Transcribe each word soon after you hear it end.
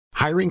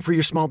Hiring for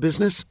your small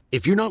business?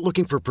 If you're not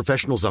looking for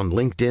professionals on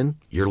LinkedIn,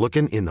 you're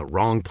looking in the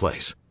wrong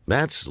place.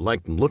 That's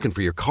like looking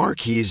for your car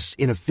keys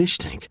in a fish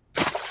tank.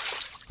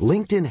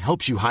 LinkedIn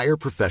helps you hire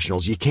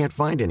professionals you can't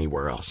find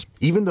anywhere else,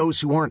 even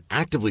those who aren't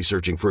actively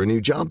searching for a new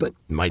job but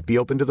might be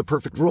open to the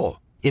perfect role.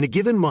 In a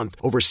given month,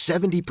 over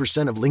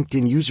 70% of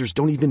LinkedIn users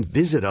don't even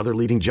visit other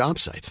leading job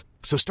sites.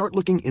 So start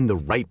looking in the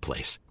right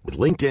place. With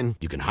LinkedIn,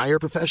 you can hire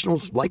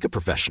professionals like a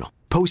professional.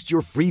 Post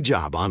your free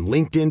job on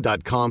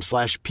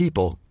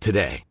linkedin.com/people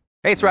today.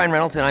 Hey, it's Ryan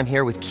Reynolds, and I'm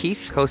here with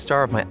Keith,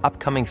 co-star of my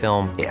upcoming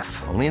film, If,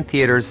 only in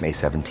theaters May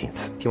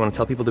 17th. Do you want to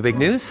tell people the big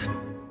news?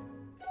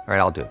 All right,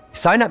 I'll do it.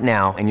 Sign up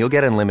now and you'll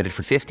get unlimited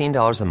for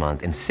 $15 a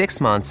month and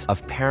 6 months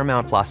of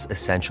Paramount Plus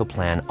Essential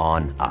Plan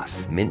on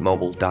us.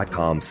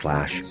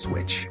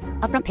 MintMobile.com/switch.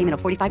 Upfront payment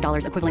of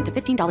 $45 equivalent to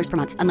 $15 per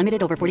month.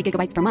 Unlimited over 40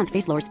 gigabytes per month.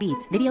 Face lower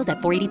speeds. Videos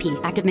at 480p.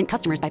 Active Mint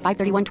customers by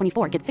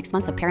 531.24 get 6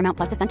 months of Paramount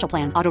Plus Essential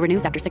Plan. Auto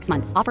renews after 6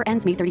 months. Offer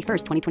ends May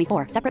 31st,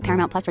 2024. Separate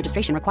Paramount Plus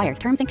registration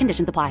required. Terms and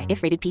conditions apply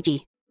if rated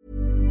PG.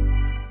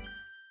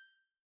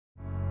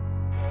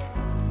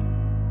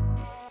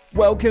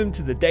 Welcome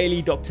to the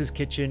Daily Doctor's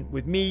Kitchen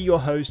with me, your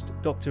host,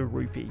 Dr.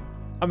 Rupy.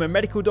 I'm a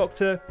medical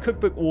doctor,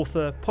 cookbook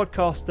author,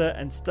 podcaster,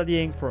 and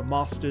studying for a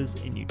master's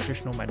in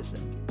nutritional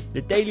medicine.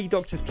 The Daily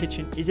Doctor's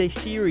Kitchen is a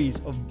series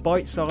of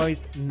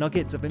bite-sized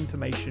nuggets of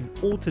information,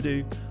 all to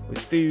do with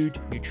food,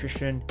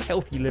 nutrition,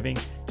 healthy living,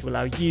 to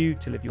allow you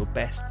to live your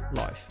best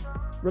life.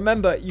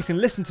 Remember, you can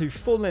listen to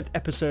full-length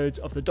episodes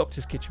of the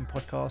Doctor's Kitchen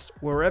podcast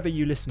wherever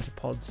you listen to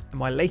pods, and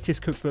my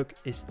latest cookbook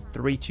is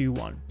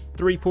 3-2-1.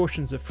 3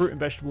 portions of fruit and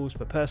vegetables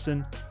per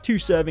person, 2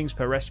 servings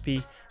per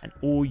recipe, and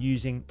all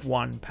using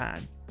 1 pan.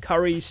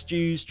 Curries,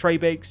 stews, tray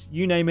bakes,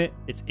 you name it,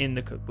 it's in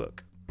the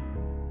cookbook.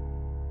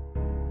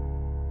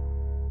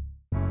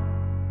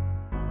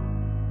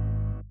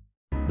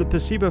 The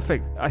placebo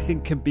effect, I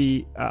think, can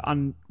be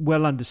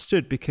well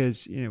understood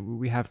because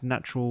we have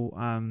natural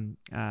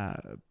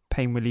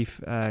pain relief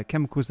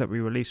chemicals that we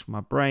release from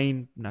our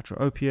brain,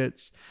 natural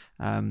opiates,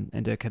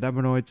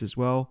 endocannabinoids as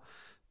well.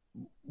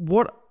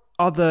 What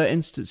other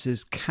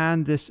instances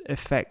can this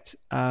effect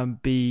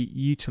be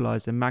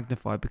utilized and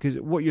magnified? Because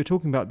what you're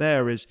talking about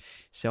there is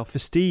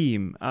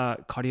self-esteem,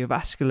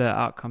 cardiovascular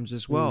outcomes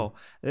as well.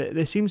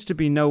 There seems to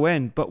be no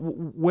end, but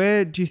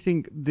where do you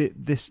think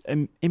this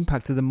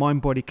impact of the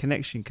mind-body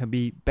connection can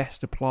be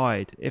best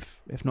applied,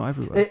 if not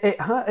everywhere? It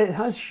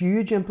has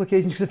huge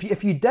implications, because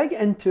if you dig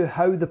into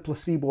how the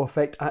placebo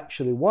effect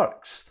actually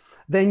works,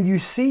 then you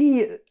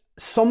see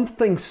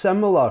something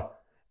similar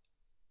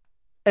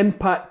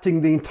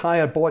impacting the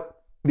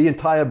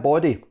entire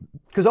body.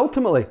 Because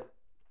ultimately,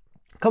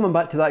 coming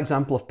back to that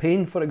example of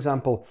pain, for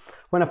example,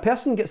 when a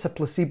person gets a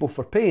placebo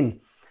for pain,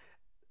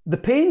 the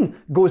pain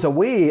goes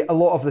away a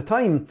lot of the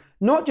time,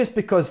 not just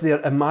because they're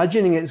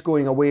imagining it's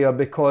going away or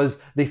because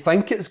they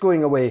think it's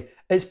going away.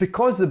 It's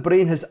because the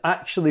brain has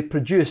actually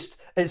produced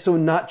its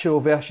own natural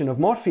version of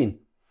morphine.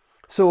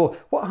 So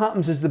what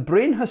happens is the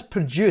brain has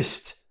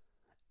produced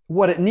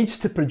what it needs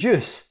to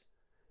produce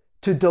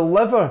to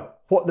deliver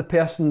what the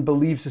person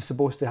believes is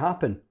supposed to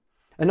happen.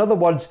 In other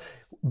words,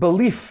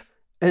 belief,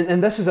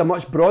 and this is a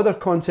much broader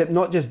concept,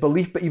 not just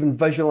belief, but even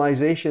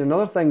visualization and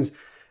other things,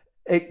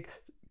 it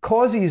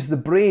causes the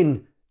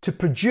brain to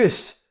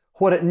produce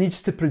what it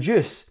needs to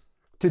produce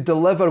to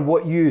deliver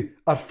what you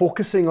are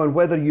focusing on,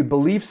 whether you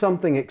believe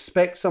something,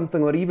 expect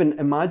something, or even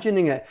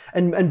imagining it.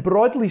 And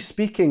broadly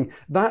speaking,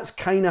 that's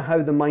kind of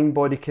how the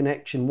mind-body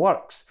connection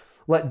works.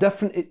 Like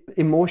different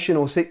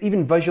emotional, say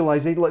even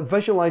visualizing, like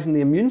visualizing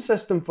the immune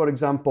system, for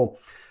example,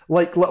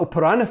 like little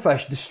piranha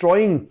fish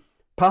destroying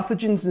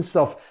pathogens and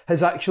stuff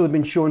has actually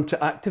been shown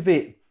to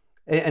activate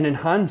and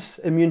enhance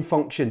immune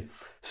function.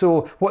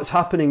 So what's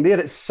happening there,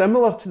 it's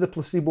similar to the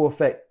placebo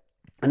effect.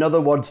 In other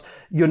words,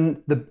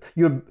 you're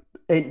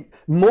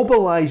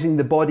mobilizing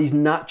the body's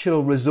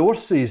natural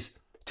resources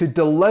to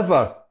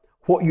deliver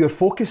what you're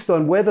focused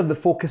on, whether the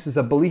focus is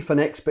a belief, an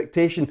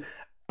expectation,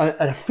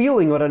 a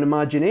feeling, or an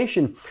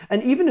imagination.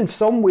 And even in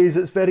some ways,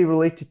 it's very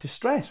related to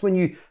stress. When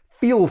you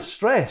feel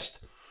stressed,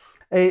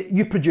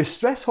 you produce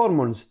stress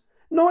hormones,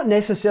 not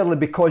necessarily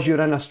because you're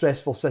in a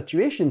stressful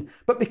situation,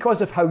 but because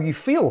of how you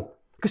feel.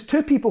 Because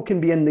 2 people can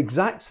be in the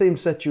exact same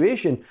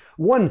situation.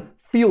 One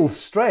feels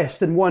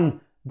stressed and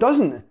one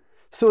doesn't.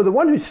 So the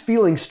one who's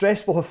feeling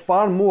stressed will have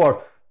far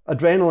more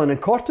adrenaline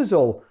and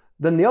cortisol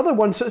than the other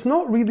one. So it's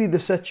not really the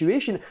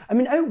situation. I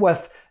mean, out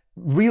with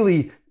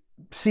really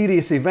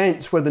serious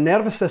events where the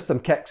nervous system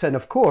kicks in,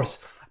 of course.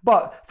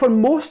 But for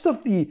most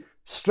of the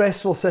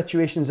stressful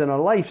situations in our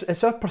lives,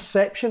 it's our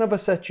perception of a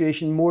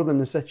situation more than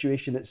the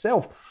situation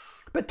itself.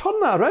 But turn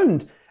that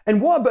around,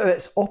 and what about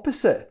its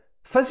opposite?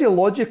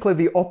 Physiologically,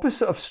 the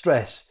opposite of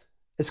stress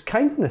is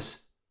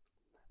kindness.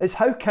 It's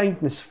how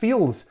kindness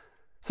feels.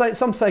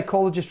 Some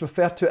psychologists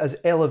refer to it as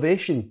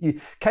elevation.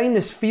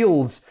 Kindness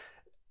feels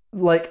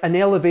like an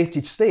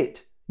elevated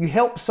state. You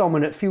help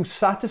someone, it feels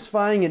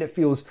satisfying and it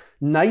feels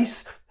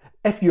nice.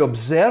 If you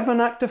observe an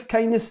act of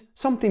kindness,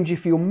 sometimes you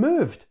feel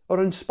moved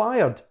or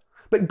inspired.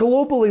 But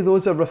globally,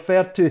 those are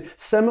referred to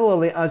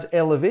similarly as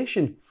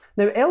elevation.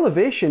 Now,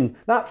 elevation,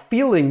 that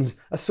feelings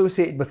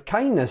associated with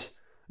kindness,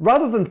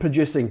 rather than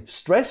producing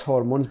stress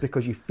hormones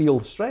because you feel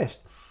stressed,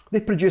 they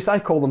produce, I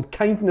call them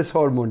kindness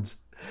hormones.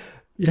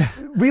 Yeah.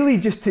 Really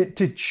just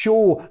to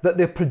show that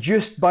they're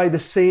produced by the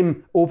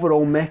same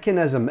overall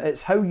mechanism.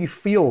 It's how you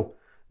feel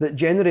that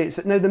generates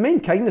it. Now, the main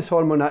kindness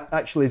hormone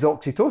actually is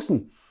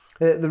oxytocin,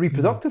 the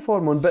reproductive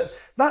hormone, but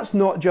that's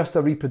not just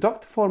a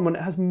reproductive hormone.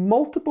 It has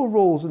multiple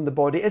roles in the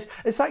body.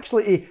 It's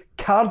actually a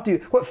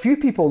what few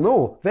people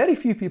know, very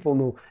few people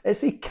know,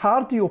 it's a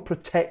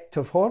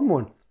cardioprotective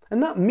hormone.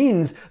 And that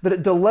means that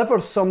it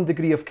delivers some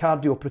degree of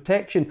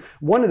cardioprotection.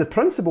 One of the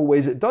principal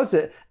ways it does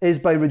it is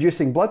by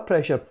reducing blood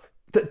pressure.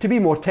 To be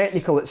more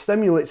technical, it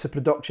stimulates the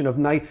production of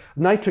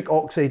nitric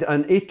oxide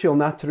and atrial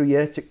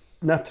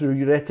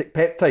natriuretic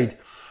peptide.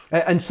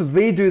 And so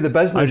they do the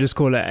business. I just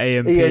call it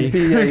AMP.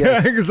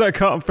 ANP, because I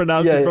can't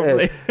pronounce it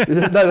properly.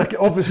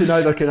 Obviously,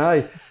 neither can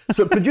I.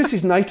 So it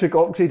produces nitric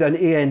oxide and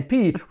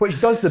ANP, which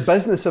does the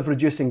business of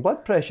reducing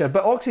blood pressure.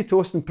 But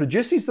oxytocin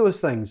produces those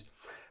things.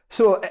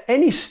 So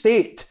any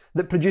state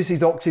that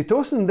produces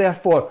oxytocin,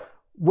 therefore,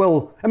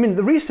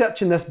 the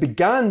research in this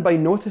began by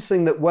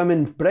noticing that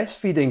women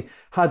breastfeeding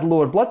had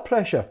lower blood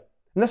pressure.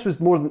 And this was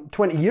more than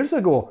 20 years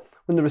ago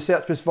when the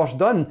research was first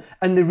done.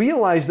 And they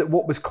realised that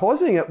what was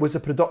causing it was the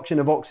production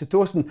of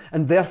oxytocin,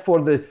 and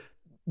therefore the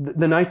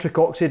nitric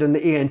oxide and the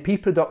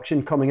ANP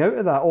production coming out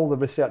of that, all the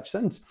research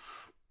since.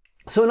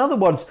 So in other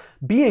words,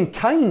 being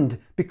kind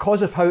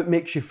because of how it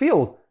makes you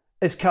feel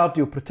is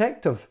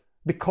cardioprotective,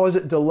 because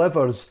it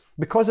delivers,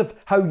 because of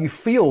how you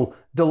feel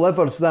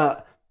delivers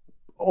that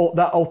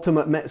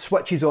ultimate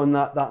switches on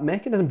that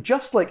mechanism.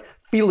 Just like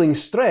feeling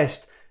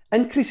stressed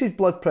increases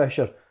blood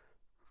pressure,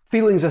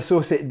 feelings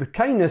associated with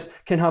kindness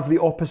can have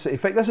the opposite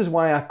effect. This is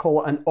why I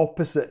call it an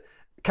opposite.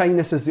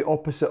 Kindness is the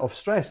opposite of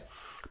stress.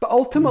 But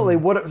ultimately,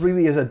 what it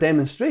really is a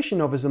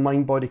demonstration of is the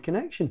mind-body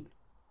connection.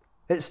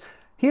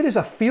 Here is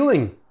a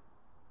feeling,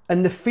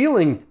 and the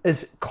feeling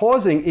is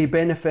causing a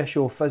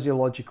beneficial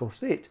physiological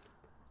state.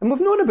 And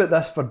we've known about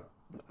this for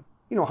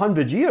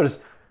 100 years.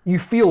 You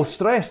feel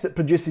stressed, it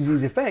produces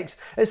these effects.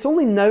 It's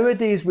only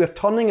nowadays we're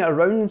turning it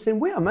around and saying,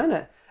 wait a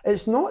minute,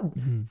 it's not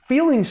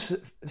feeling.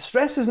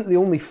 Stress isn't the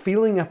only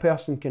feeling a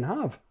person can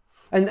have.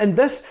 And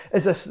this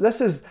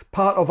is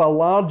part of a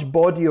large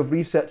body of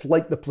research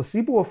like the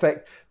placebo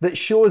effect that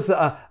shows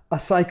that a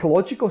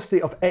psychological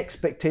state of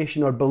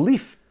expectation or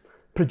belief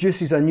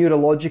produces a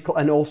neurological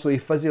and also a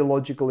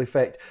physiological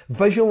effect.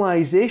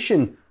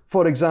 Visualization,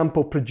 for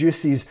example,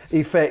 produces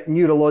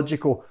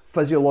neurological,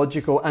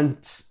 physiological, and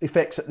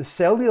effects at the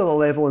cellular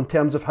level in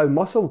terms of how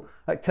muscle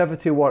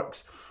activity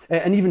works.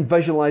 And even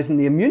visualizing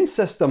the immune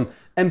system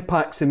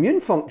impacts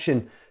immune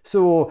function.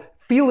 So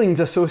feelings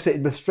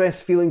associated with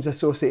stress, feelings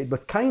associated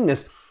with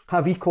kindness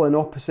have equal and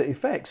opposite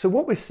effects. So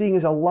what we're seeing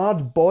is a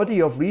large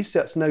body of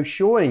research now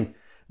showing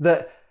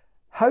that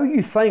how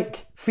you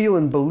think, feel,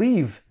 and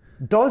believe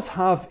does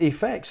have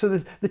effects.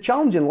 So the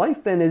challenge in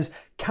life then is,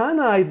 can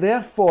I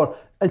therefore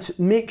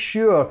make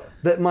sure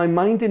that my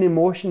mind and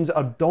emotions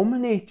are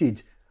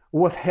dominated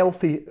with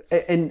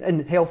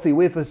in healthy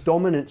ways, with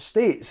dominant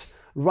states,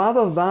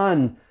 rather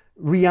than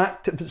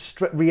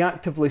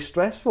reactively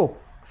stressful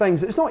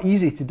things? It's not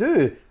easy to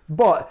do,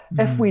 but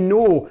if we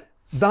know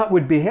that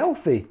would be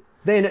healthy,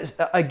 then it's,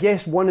 I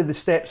guess, one of the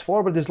steps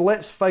forward is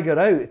let's figure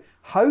out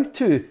how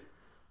to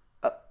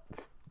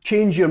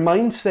change your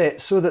mindset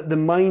so that the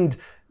mind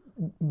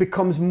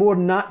becomes more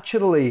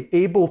naturally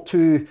able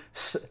to,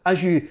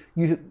 as you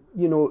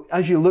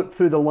look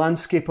through the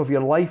landscape of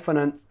your life on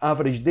an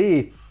average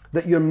day,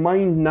 that your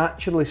mind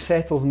naturally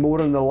settles more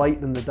in the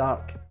light than the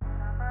dark.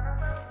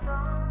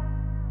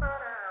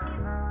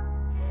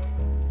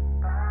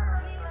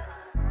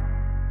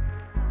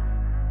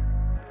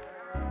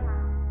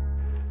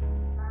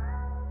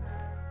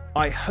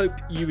 I hope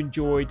you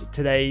enjoyed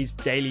today's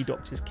Daily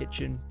Doctor's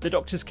Kitchen. The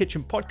Doctor's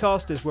Kitchen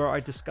podcast is where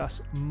I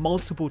discuss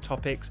multiple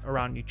topics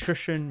around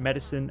nutrition,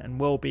 medicine, and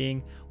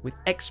well-being with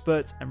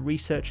experts and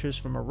researchers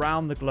from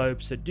around the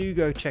globe, so do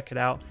go check it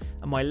out.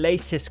 And my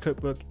latest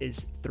cookbook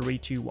is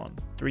 3-2-1.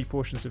 3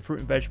 portions of fruit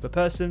and veg per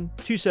person,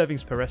 2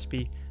 servings per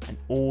recipe, and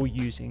all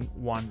using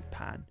 1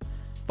 pan.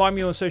 Find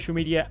me on social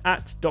media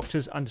at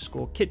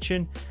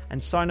doctors_kitchen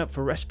and sign up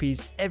for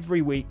recipes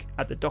every week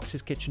at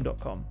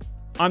thedoctorskitchen.com.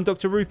 I'm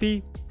Dr.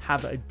 Rupy.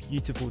 Have a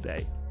beautiful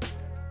day.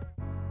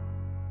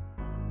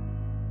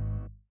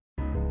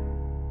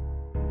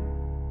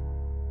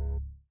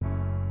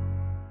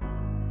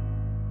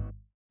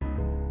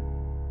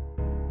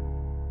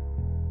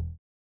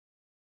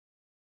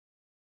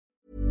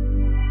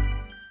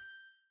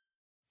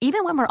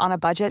 Even when we're on a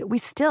budget, we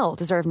still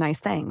deserve nice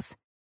things.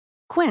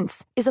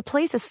 Quince is a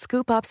place to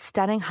scoop up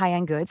stunning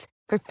high-end goods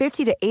for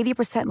 50 to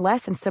 80%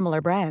 less than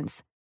similar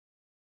brands.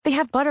 They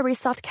have buttery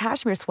soft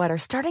cashmere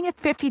sweaters starting at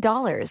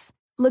 $50,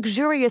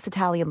 luxurious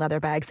Italian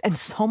leather bags, and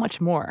so much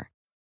more.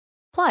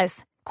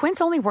 Plus, Quince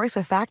only works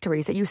with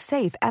factories that use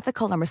safe,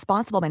 ethical, and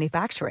responsible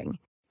manufacturing.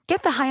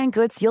 Get the high-end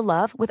goods you'll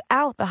love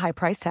without the high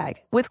price tag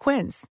with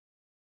Quince.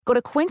 Go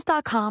to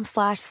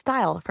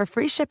quince.com/style for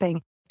free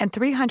shipping and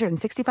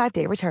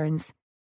 365-day returns.